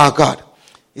about God.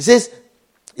 He says,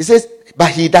 but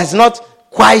he does not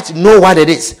quite know what it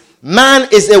is. Man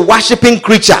is a worshiping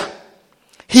creature.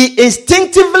 He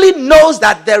instinctively knows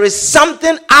that there is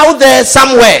something out there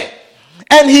somewhere.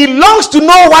 And he longs to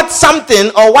know what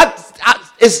something or what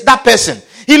is that person.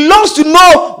 He longs to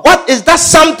know what is that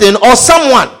something or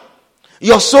someone.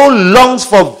 Your soul longs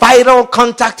for vital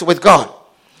contact with God.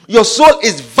 Your soul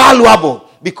is valuable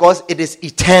because it is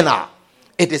eternal.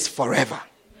 It is forever.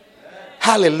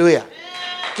 Hallelujah.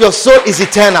 Your soul is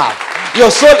eternal.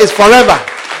 Your soul is forever.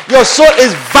 Your soul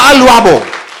is valuable.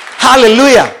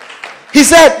 Hallelujah. He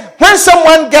said, when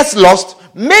someone gets lost,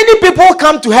 many people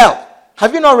come to help.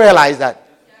 Have you not realized that?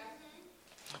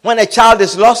 When a child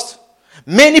is lost,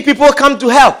 many people come to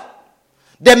help.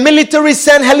 The military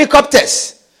send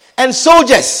helicopters and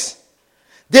soldiers.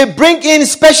 They bring in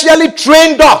specially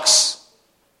trained dogs.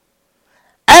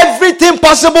 Everything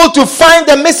possible to find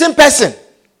the missing person.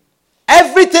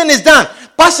 Everything is done.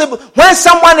 Possible. When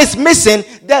someone is missing,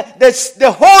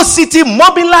 the whole city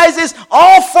mobilizes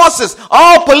all forces,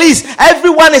 all police.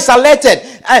 Everyone is alerted.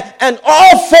 And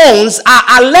all phones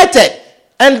are alerted.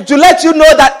 And to let you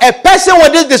know that a person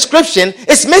with this description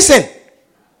is missing.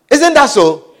 Isn't that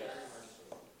so?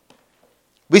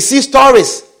 We see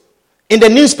stories in the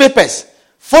newspapers,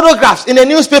 photographs in the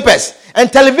newspapers, and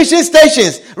television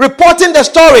stations reporting the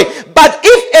story. But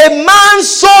if a man's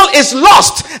soul is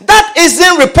lost, that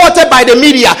isn't reported by the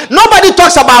media. Nobody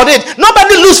talks about it.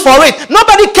 Nobody looks for it.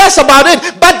 Nobody cares about it.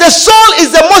 But the soul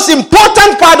is the most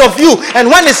important part of you. And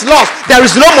when it's lost, there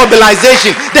is no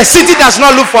mobilization. The city does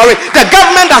not look for it. The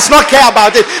government does not care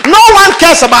about it. No one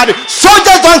cares about it.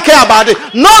 Soldiers don't care about it.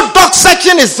 No dog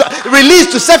section is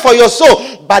released to search for your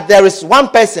soul. But there is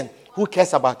one person who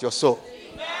cares about your soul.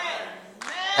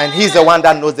 And he's the one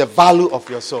that knows the value of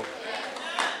your soul.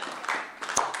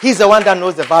 He's the one that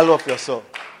knows the value of your soul.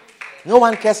 No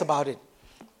one cares about it.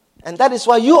 And that is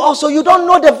why you don't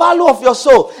know the value of your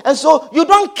soul. And so you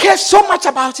don't care so much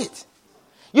about it.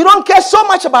 You don't care so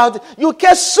much about it. You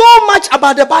care so much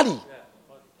about the body.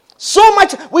 So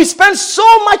much. We spend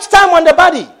so much time on the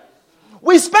body.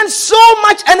 We spend so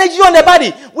much energy on the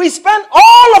body. We spend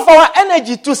all of our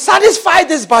energy to satisfy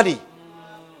this body.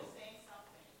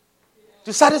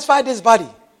 To satisfy this body.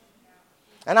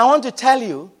 And I want to tell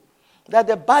you that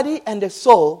the body and the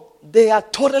soul, they are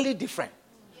totally different.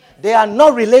 They are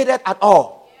not related at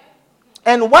all.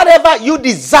 And whatever you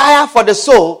desire for the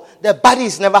soul, the body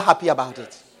is never happy about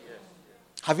it.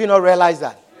 Have you not realized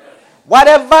that?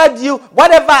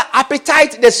 Whatever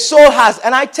appetite the soul has,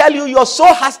 and I tell you, your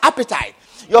soul has appetite.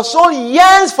 Your soul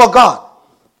yearns for God.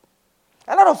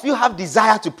 A lot of you have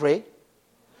desire to pray.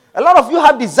 A lot of you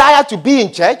have desire to be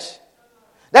in church.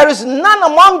 There is none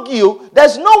among you,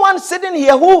 there's no one sitting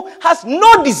here who has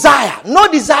no desire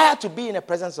to be in the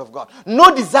presence of God.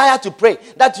 No desire to pray.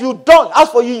 That you don't. As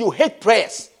for you, you hate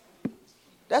prayers.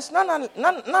 There's none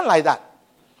like that.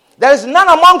 There is none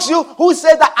amongst you who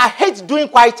says that I hate doing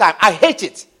quiet time. I hate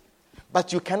it.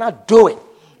 But you cannot do it.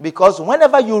 Because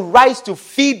whenever you rise to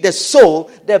feed the soul,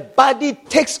 the body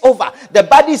takes over. The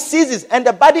body ceases and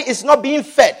the body is not being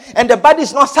fed. And the body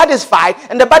is not satisfied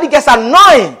and the body gets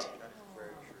annoyed.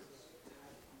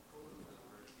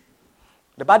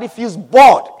 The body feels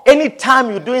bored.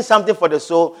 Anytime you're doing something for the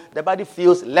soul, the body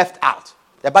feels left out.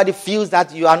 The body feels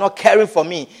that you are not caring for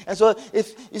me. And so,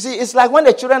 it's like when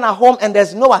the children are home and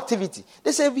there's no activity.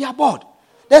 They say, we are bored.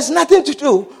 There's nothing to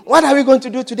do. What are we going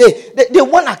to do today? They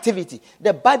want activity.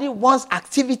 The body wants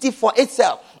activity for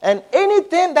itself. And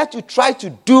anything that you try to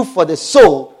do for the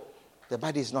soul, the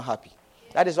body is not happy.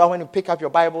 That is why when you pick up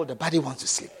your Bible, the body wants to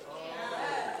sleep.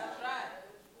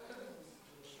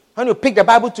 When you pick the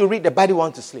Bible to read, the body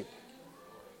wants to sleep.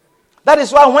 That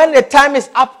is why when the time is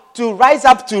up to rise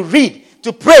up to read,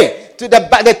 to pray, to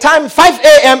the time 5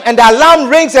 a.m. and the alarm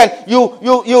rings and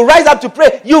you rise up to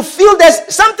pray, you feel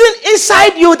there's something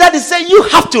inside you that is saying you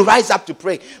have to rise up to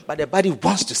pray. But the body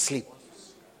wants to sleep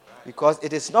because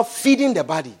it is not feeding the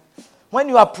body. When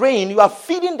you are praying, you are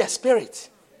feeding the spirit.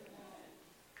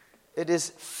 It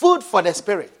is food for the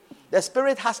spirit. The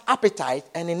spirit has appetite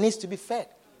and it needs to be fed.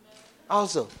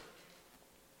 Also,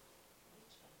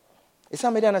 is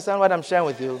somebody understand what I'm sharing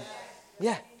with you?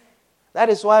 Yeah. That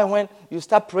is why when you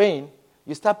start praying,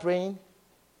 you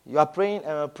are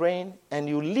praying, and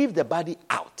you leave the body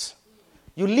out.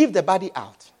 You leave the body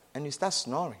out, and you start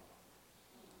snoring.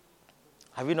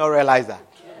 Have you not realized that?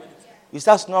 you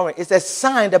start snoring, it's a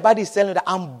sign the body is telling you that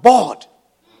I'm bored.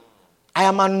 I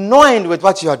am annoyed with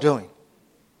what you are doing.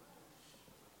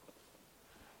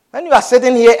 When you are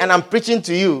sitting here and I'm preaching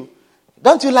to you,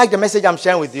 don't you like the message I'm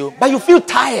sharing with you? But you feel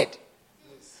tired.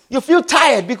 You feel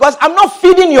tired because I'm not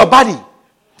feeding your body.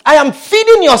 I am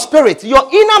feeding your spirit, your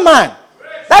inner man.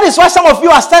 That is why some of you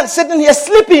are sitting here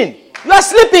sleeping. You are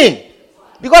sleeping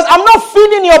because I'm not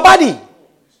feeding your body.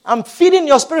 I'm feeding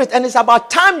your spirit. And it's about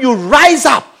time you rise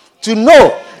up to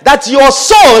know that your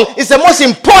soul is the most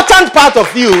important part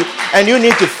of you and you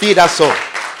need to feed that soul.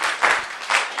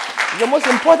 It's the most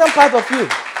important part of you.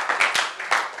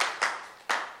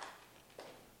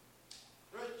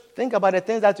 Think about the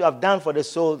things that you have done for the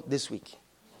soul this week.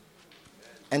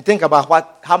 And think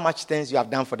about how much things you have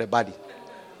done for the body.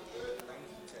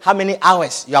 How many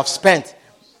hours you have spent,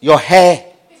 your hair,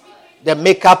 the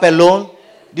makeup alone.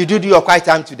 Did you do your quiet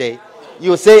time today?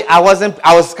 You say, I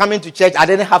was coming to church, I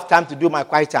didn't have time to do my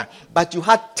quiet time. But you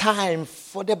had time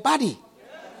for the body.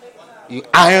 You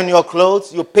iron your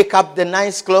clothes, you pick up the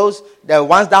nice clothes, the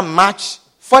ones that match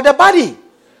for the body.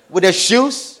 With the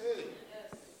shoes.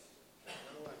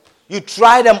 You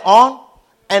try them on,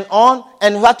 and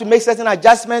you have to make certain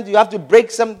adjustments. You have to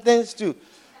break some things to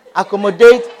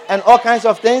accommodate and all kinds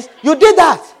of things. You did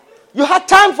that. You had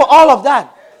time for all of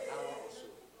that.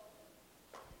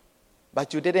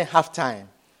 But you didn't have time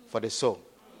for the soul.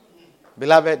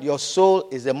 Beloved, your soul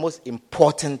is the most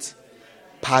important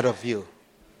part of you.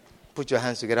 Put your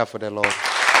hands together for the Lord.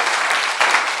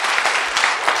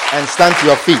 And stand to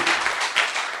your feet.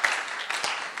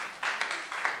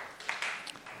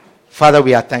 Father,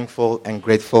 we are thankful and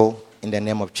grateful in the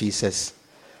name of Jesus.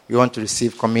 We want to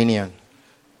receive communion.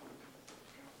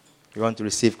 You want to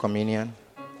receive communion?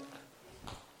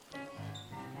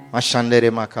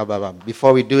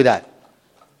 Before we do that,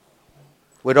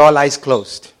 with all eyes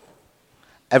closed,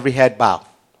 every head bow.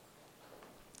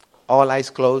 All eyes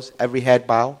closed, every head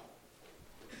bow.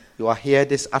 You are here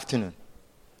this afternoon.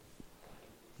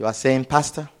 You are saying,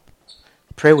 Pastor,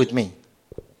 pray with me.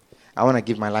 I want to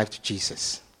give my life to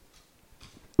Jesus.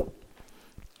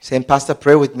 Saying, Pastor,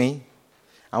 pray with me.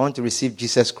 I want to receive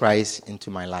Jesus Christ into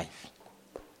my life.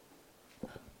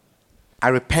 I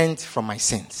repent from my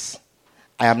sins.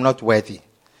 I am not worthy.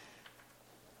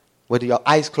 With your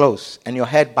eyes closed and your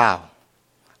head bowed,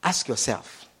 ask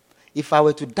yourself, if I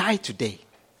were to die today,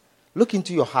 look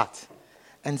into your heart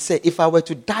and say, if I were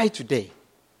to die today,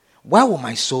 where will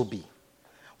my soul be?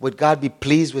 Would God be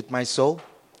pleased with my soul?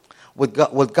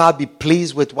 Would God be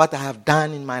pleased with what I have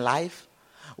done in my life?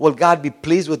 Will God be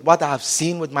pleased with what I have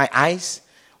seen with my eyes?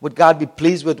 Would God be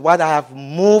pleased with what I have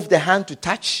moved the hand to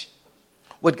touch?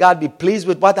 Would God be pleased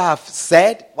with what I have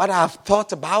said, what I have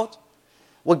thought about?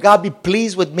 Would God be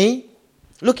pleased with me?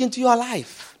 Look into your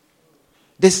life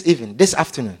this evening, this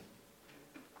afternoon,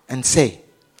 and say,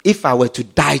 if I were to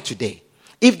die today,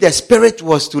 if the Spirit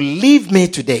was to leave me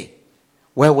today,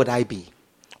 where would I be?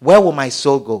 Where will my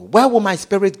soul go? Where will my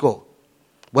spirit go?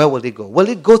 Where will it go? Will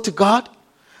it go to God?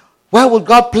 Where will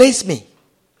God place me?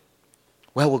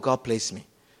 Where will God place me?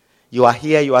 You are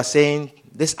here, you are saying,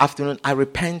 this afternoon, I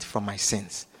repent from my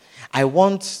sins. I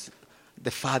want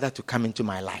the Father to come into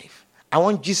my life. I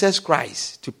want Jesus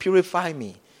Christ to purify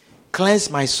me, cleanse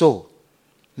my soul,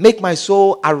 make my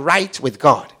soul aright with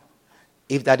God.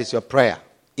 If that is your prayer,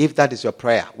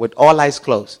 with all eyes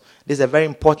closed, this is a very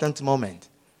important moment.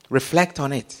 Reflect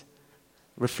on it.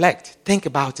 Reflect. Think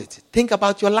about it. Think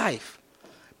about your life.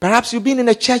 Perhaps you've been in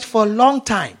a church for a long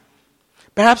time.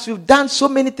 Perhaps you've done so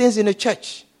many things in a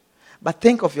church. But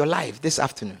think of your life this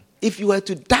afternoon. If you were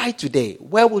to die today,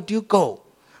 where would you go?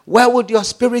 Where would your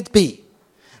spirit be?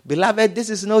 Beloved, this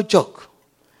is no joke.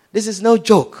 This is no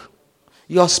joke.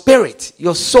 Your spirit,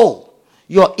 your soul,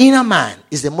 your inner man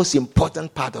is the most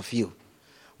important part of you.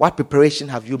 What preparation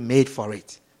have you made for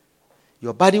it?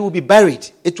 Your body will be buried.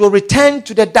 It will return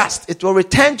to the dust. It will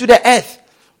return to the earth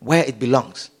where it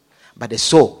belongs. But the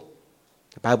soul,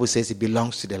 the Bible says it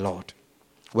belongs to the Lord.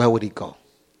 Where would it go?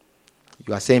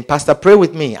 You are saying, Pastor, pray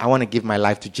with me. I want to give my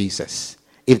life to Jesus.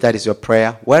 If that is your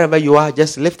prayer, wherever you are,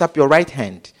 just lift up your right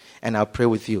hand and I'll pray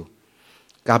with you.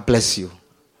 God bless you.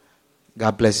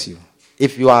 God bless you.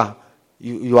 If you are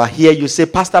here, you say,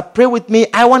 Pastor, pray with me.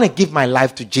 I want to give my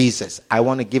life to Jesus. I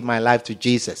want to give my life to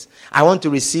Jesus. I want to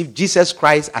receive Jesus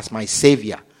Christ as my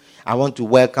Savior. I want to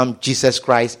welcome Jesus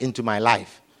Christ into my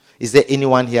life. Is there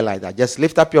anyone here like that? Just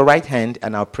lift up your right hand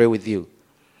and I'll pray with you.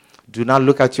 Do not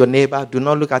look at your neighbor. Do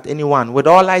not look at anyone. With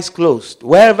all eyes closed,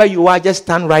 wherever you are, just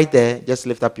stand right there. Just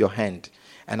lift up your hand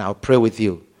and I'll pray with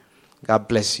you. God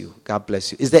bless you. God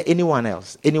bless you. Is there anyone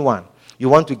else? Anyone? You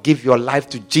want to give your life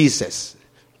to Jesus?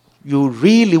 you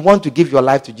really want to give your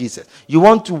life to Jesus. You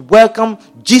want to welcome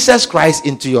Jesus Christ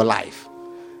into your life.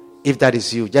 If that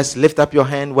is you, just lift up your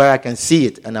hand where I can see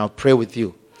it and I'll pray with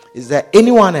you. Is there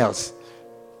anyone else?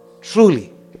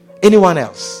 Truly, anyone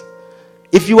else?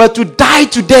 If you were to die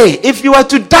today,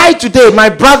 my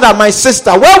brother, my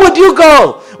sister, where would you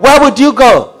go? Where would you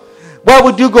go? Where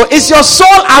would you go? Is your soul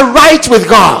aright with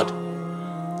God?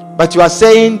 But you are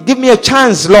saying, give me a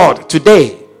chance, Lord,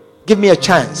 today. Give me a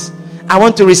chance. I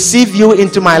want to receive you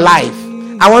into my life.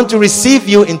 I want to receive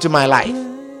you into my life.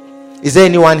 Is there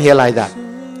anyone here like that?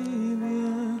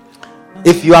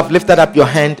 If you have lifted up your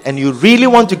hand and you really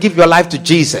want to give your life to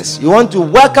Jesus, you want to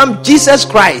welcome Jesus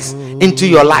Christ into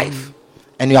your life,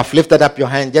 and you have lifted up your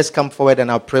hand, just come forward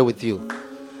and I'll pray with you.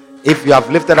 If you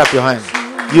have lifted up your hand,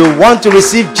 you want to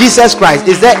receive Jesus Christ.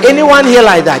 Is there anyone here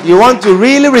like that? You want to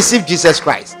really receive Jesus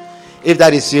Christ? If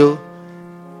that is you,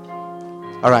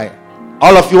 all right.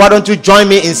 All of you, why don't you join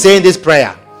me in saying this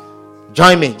prayer?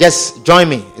 Join me. Just join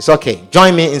me. It's okay.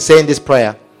 Join me in saying this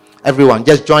prayer. Everyone,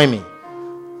 just join me.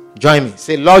 Join me.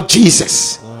 Say, Lord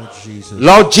Jesus. Lord Jesus.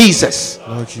 Lord Jesus.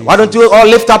 Lord Jesus. Why don't you all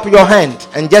lift up your hand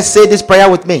and just say this prayer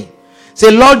with me?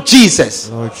 Say, Lord Jesus.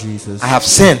 Lord Jesus. I have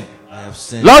sinned. I have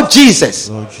sinned. Lord Jesus.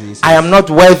 Lord Jesus. I am not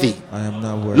worthy. I am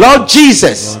not worthy. Lord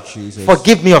Jesus. Lord Jesus.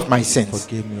 Forgive me of my sins.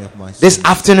 Forgive me of my sins. This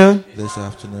afternoon,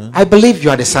 I believe you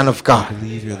are the Son of God. I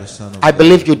believe you're the Son of I God.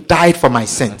 believe you died for my I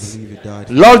sins. believe you died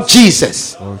for Lord my Jesus.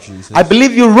 sins. Lord Jesus. I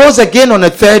believe you rose again on the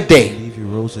third I day. believe you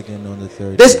rose again on the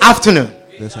third This day. afternoon,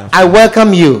 This I afternoon,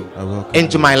 welcome you I welcome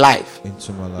into you my life.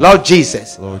 into my life. Lord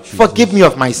Jesus, Lord Jesus, forgive me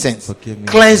of my sins. forgive me of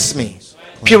Cleanse my me. sins.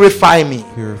 Cleanse Purify me.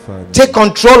 Purify me. Take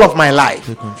control of my life.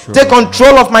 Take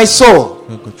control of my soul.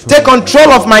 Take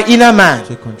control of my inner man.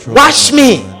 Take control Wash of my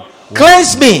me. inner man.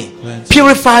 Cleanse me. Cleanse me.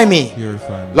 Purify me.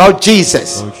 Purify me. Lord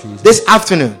Jesus, Lord Jesus, this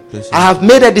afternoon, this I have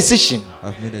made a decision.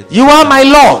 I've made a You are my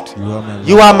Lord. You are my Lord.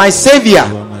 You are my Savior.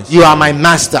 You are my You are Savior. my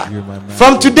Master. You are my Master.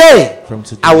 From today, From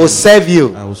today, I will serve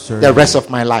you I will serve the rest you of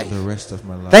my life. the rest of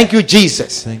my life. Thank you,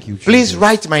 Jesus. Thank you, Jesus. Please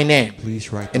write my name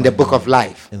Please write in my the book name of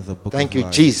life. in the book Thank of you,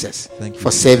 life. Jesus, Thank you,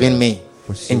 for Jesus, saving me.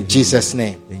 for saving In Jesus' me.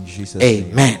 name. In Jesus'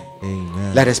 Amen. name.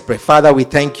 Amen. Let us pray. Father, we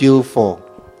thank you for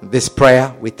this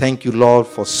prayer. We thank you, Lord,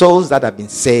 for souls that have been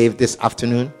saved this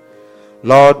afternoon.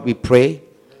 Lord, we pray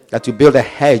that you build a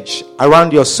hedge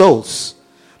around your souls.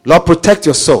 Lord, protect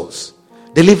your souls.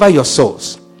 Deliver your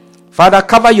souls. Father,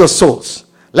 cover your souls.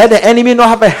 Let the enemy not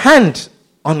have a hand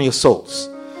on your souls.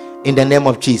 In the name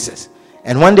of Jesus.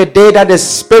 And when the day that the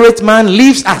spirit man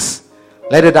leaves us,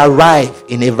 let it arrive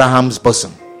in Abraham's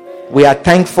bosom. We are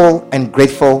thankful and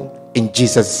grateful in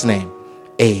Jesus' name.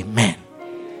 Amen.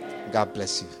 God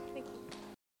bless you.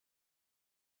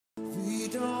 We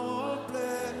don't want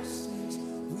blessings,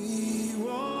 we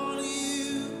want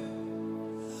you.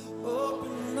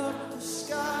 Open up the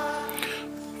sky.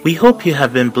 We hope you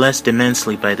have been blessed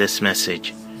immensely by this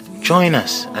message. Join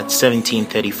us at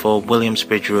 1734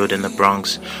 Williamsbridge Road in the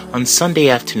Bronx on Sunday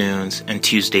afternoons and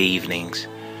Tuesday evenings.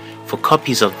 For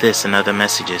copies of this and other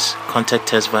messages,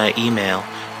 contact us via email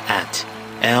at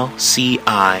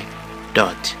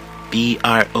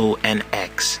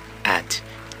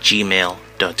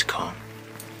lci.bronx@gmail.com.